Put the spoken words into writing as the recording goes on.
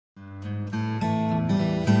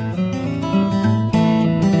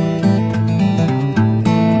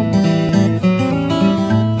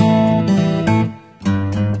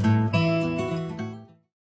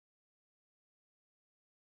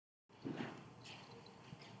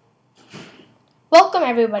Welcome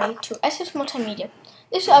everybody to SS Multimedia.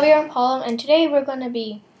 This is Aviram Paul, and today we're going to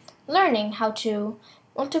be learning how to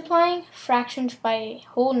multiplying fractions by a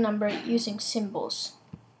whole number using symbols.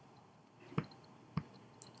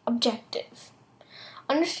 Objective: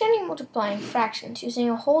 understanding multiplying fractions using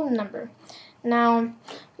a whole number. Now,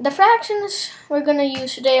 the fractions we're going to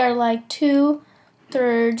use today are like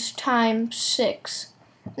 2/3 times 6.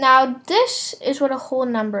 Now, this is what a whole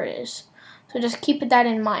number is. So just keep that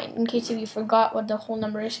in mind in case if you forgot what the whole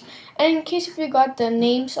number is. And in case if you got the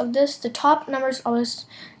names of this, the top number's always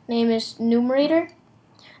name is numerator,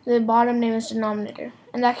 the bottom name is denominator.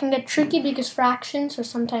 And that can get tricky because fractions are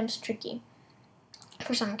sometimes tricky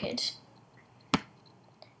for some kids.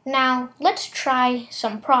 Now, let's try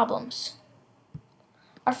some problems.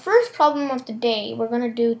 Our first problem of the day, we're going to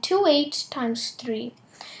do 2/8 times 3.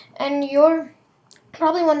 And you're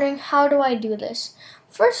probably wondering, how do I do this?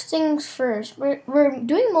 First things first, we're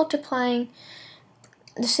doing multiplying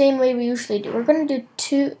the same way we usually do. We're going to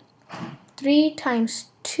do 3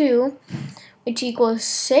 times 2, which equals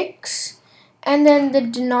 6. And then the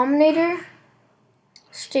denominator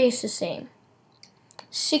stays the same,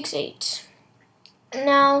 6/8.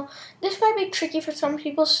 Now, this might be tricky for some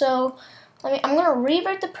people, so I'm going to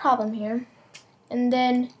rewrite the problem here. And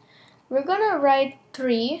then we're going to write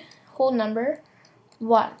 3, whole number,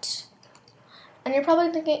 once. And you're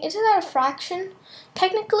probably thinking, isn't that a fraction?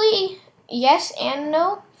 Technically, yes and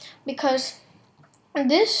no, because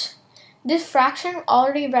this fraction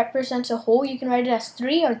already represents a whole. You can write it as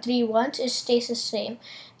 3 or 3 once. It stays the same.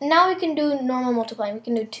 And now we can do normal multiplying. We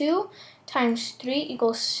can do 2 times 3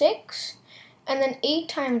 equals 6. And then 8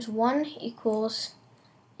 times 1 equals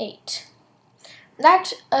 8.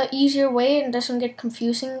 That's an easier way and doesn't get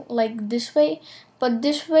confusing like this way. But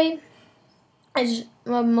this way, as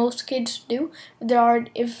most kids do,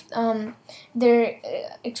 if they're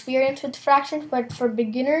experienced with fractions, but for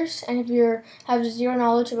beginners and if you have zero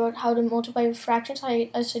knowledge about how to multiply with fractions, I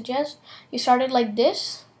suggest you start it like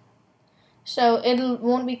this, so it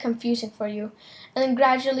won't be confusing for you, and then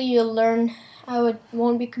gradually you'll learn how it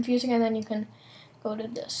won't be confusing, and then you can go to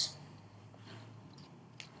this.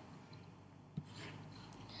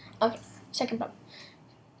 Okay, second problem.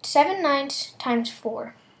 7/9 times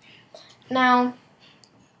 4. Now,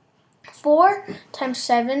 4 times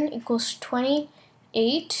 7 equals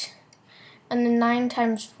 28, and then 9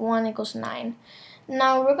 times 1 equals 9.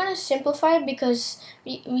 Now, we're going to simplify because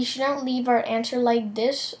we should not leave our answer like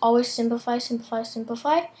this. Always simplify, simplify,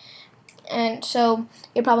 simplify. And so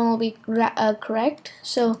your problem will be correct.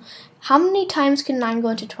 So how many times can 9 go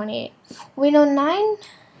into 28? We know 9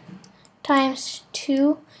 times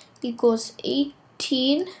 2 equals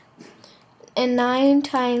 18. And 9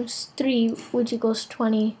 times 3, which equals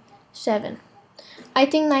 27. I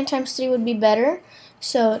think 9 times 3 would be better.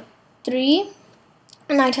 So 9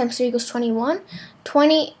 times 3 equals 21.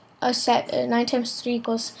 9 times 3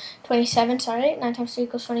 equals 27, sorry. 9 times 3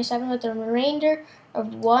 equals 27 with a remainder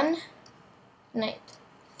of 1/9.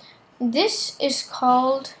 This is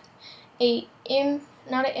called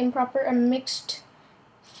not an improper, a mixed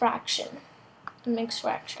fraction. A mixed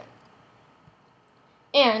fraction.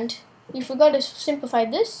 And we forgot to simplify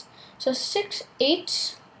this. So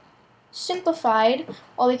 6/8 simplified,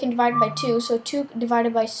 well, we can divide by 2. So 2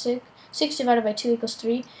 divided by 6 divided by 2 equals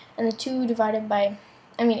 3. And the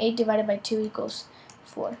 8 divided by 2 equals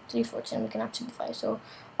 4. 3/4, and we cannot simplify. So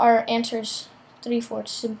our answer is 3/4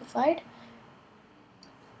 simplified.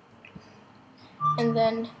 And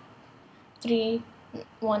then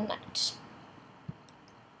 3/1/9.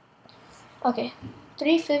 Okay,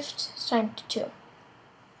 3/5 times 2.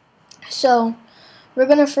 So we're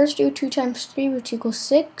going to first do 2 times 3, which equals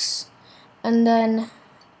 6, and then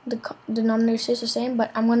the denominator stays the same,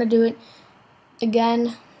 but I'm going to do it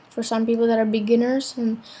again for some people that are beginners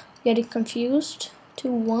and getting confused.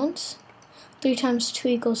 2 once. 3 times 2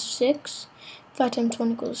 equals 6. 5 times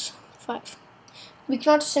 1 equals 5. We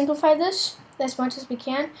cannot simplify this as much as we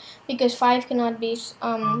can because 5 cannot be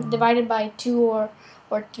divided by 2 or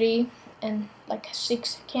 3, and like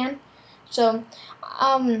 6 can. So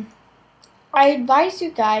I advise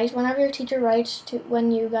you guys, whenever your teacher writes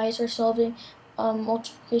when you guys are solving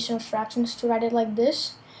multiplication of fractions, to write it like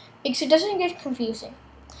this, because it doesn't get confusing.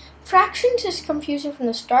 Fractions is confusing from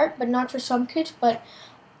the start, but not for some kids. But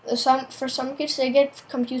for some kids, they get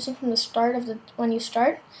confusing from the start when you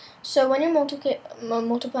start. So when you're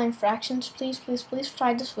multiplying fractions, please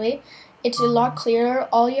try this way. It's a lot clearer.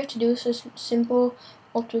 All you have to do is just simple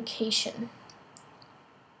multiplication.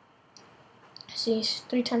 See,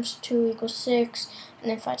 3 times 2 equals 6,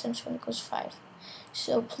 and then 5 times 1 equals 5.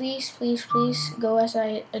 So please go as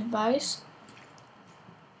I advise.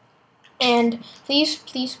 And please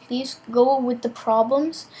go with the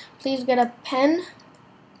problems. Please get a pen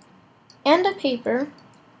and a paper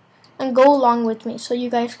and go along with me so you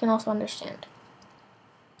guys can also understand.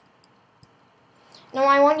 Now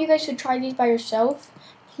I want you guys to try these by yourself.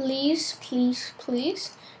 Please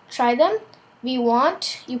try them. If you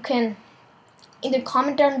want, you can either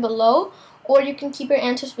comment down below or you can keep your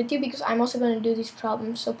answers with you, because I'm also going to do these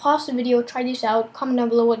problems. So pause the video, try these out, comment down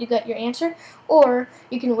below what you got your answer, or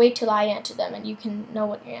you can wait till I answer them and you can know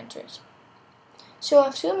what your answer is. So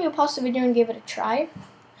assume you pause the video and give it a try.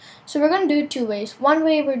 So we're going to do it 2 ways. One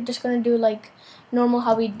way we're just going to do like normal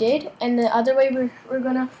how we did, and the other way we're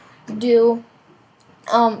going to do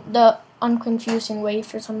the unconfusing way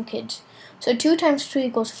for some kids. So 2 times 2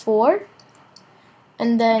 equals 4,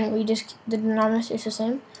 and then the denominator is the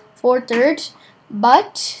same, 4/3,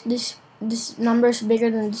 but this number is bigger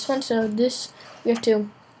than this one, so this we have to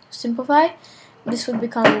simplify. This would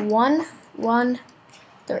become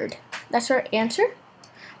 1/3. That's our answer,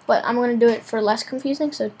 but I'm going to do it for less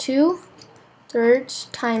confusing. So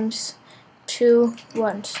 2/3 times 2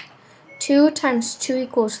 ones. 2 times 2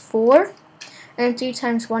 equals 4, and 3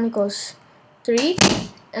 times 1 equals 3,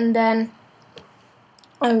 and then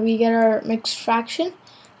we get our mixed fraction,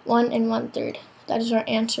 1 and 1/3. That is our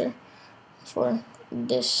answer for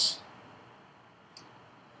this.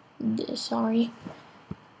 Sorry.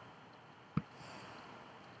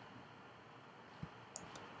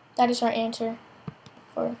 That is our answer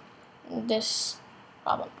for this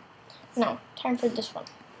problem. Now, time for this one.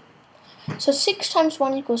 So 6 times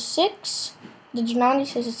 1 equals 6. The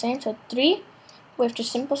denominator is the same, so 3. We have to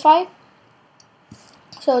simplify.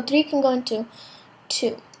 So 3 can go into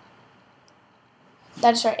 2.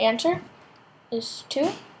 That is our answer, is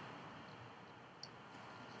 2.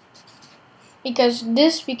 Because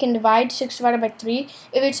this we can divide 6 divided by 3.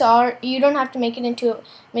 If it's you don't have to make it into a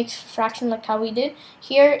mixed fraction like how we did.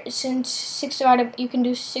 Here, since you can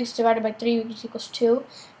do 6 divided by 3, which equals 2.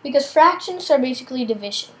 Because fractions are basically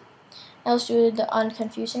division. Now let's do the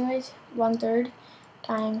unconfusing ways. 1/3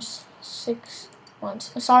 times 6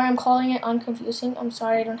 ones. Sorry, I'm calling it unconfusing. I'm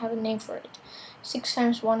sorry, I don't have a name for it. 6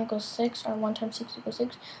 times 1 equals 6, or 1 times 6 equals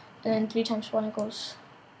 6. And then 3 times 1 equals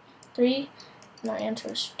 3. And our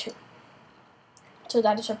answer is 2. So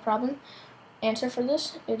that is our problem. Answer for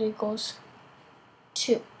this, it equals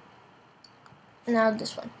 2. Now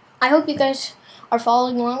this one. I hope you guys are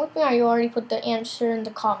following along with me, or you already put the answer in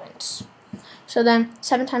the comments. So then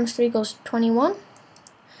 7 times 3 equals 21.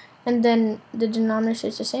 And then the denominator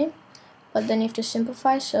is the same, but then you have to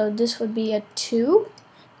simplify. So this would be a 2,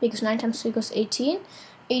 because 9 times 2 equals 18.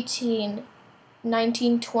 18,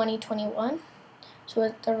 19, 20, 21. So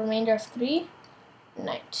with the remainder of 3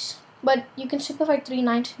 9s. But you can simplify 3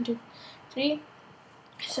 9s into 3.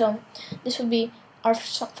 So this would be, our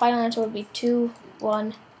final answer would be 2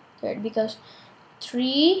 1/3, because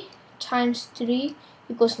 3 times 3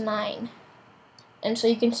 equals 9. And so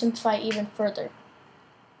you can simplify even further.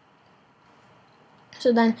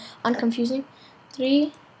 So then, unconfusing,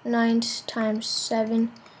 3 9s times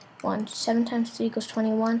 7 1. 7 times 3 equals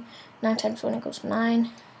 21. 9 times 1 equals 9.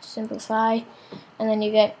 Simplify, and then you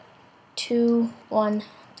get 2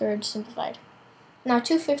 1/3 simplified. Now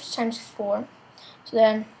 2/5 times 4. So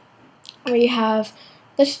then we have,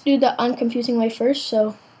 let's do the unconfusing way first.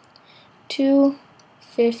 So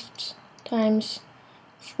 2/5 times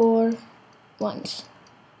 4 ones.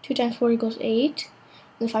 2 times 4 equals 8.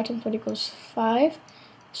 And 5 times 4 equals 5.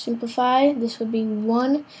 Simplify, this would be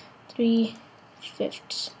 1/3.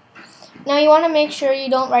 Now you want to make sure you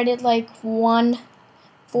don't write it like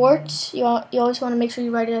 1/4. You always want to make sure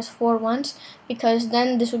you write it as 4 ones, because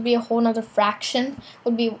then this would be a whole nother fraction,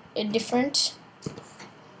 would be different.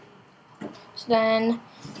 So then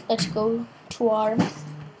let's go to our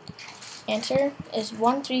answer, is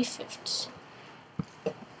 1/3.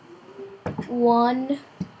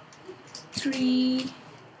 1/3.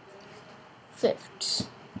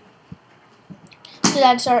 So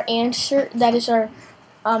that's our answer. That is our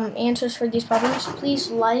answers for these problems.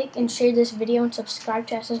 Please like and share this video and subscribe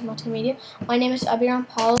to SS Multimedia. My name is Abhiram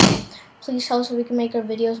Paul. Please tell us so we can make our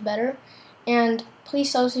videos better, and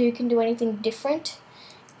please tell us if you can do anything different.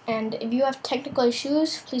 And if you have technical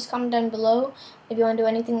issues, please comment down below. If you want to do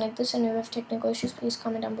anything like this and you have technical issues, please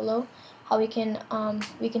comment down below how we can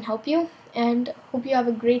help you. And hope you have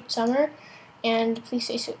a great summer. And please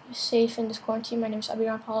stay safe in this quarantine. My name is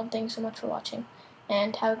Abhiram Paul. Thanks so much for watching,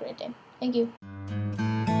 and have a great day. Thank you.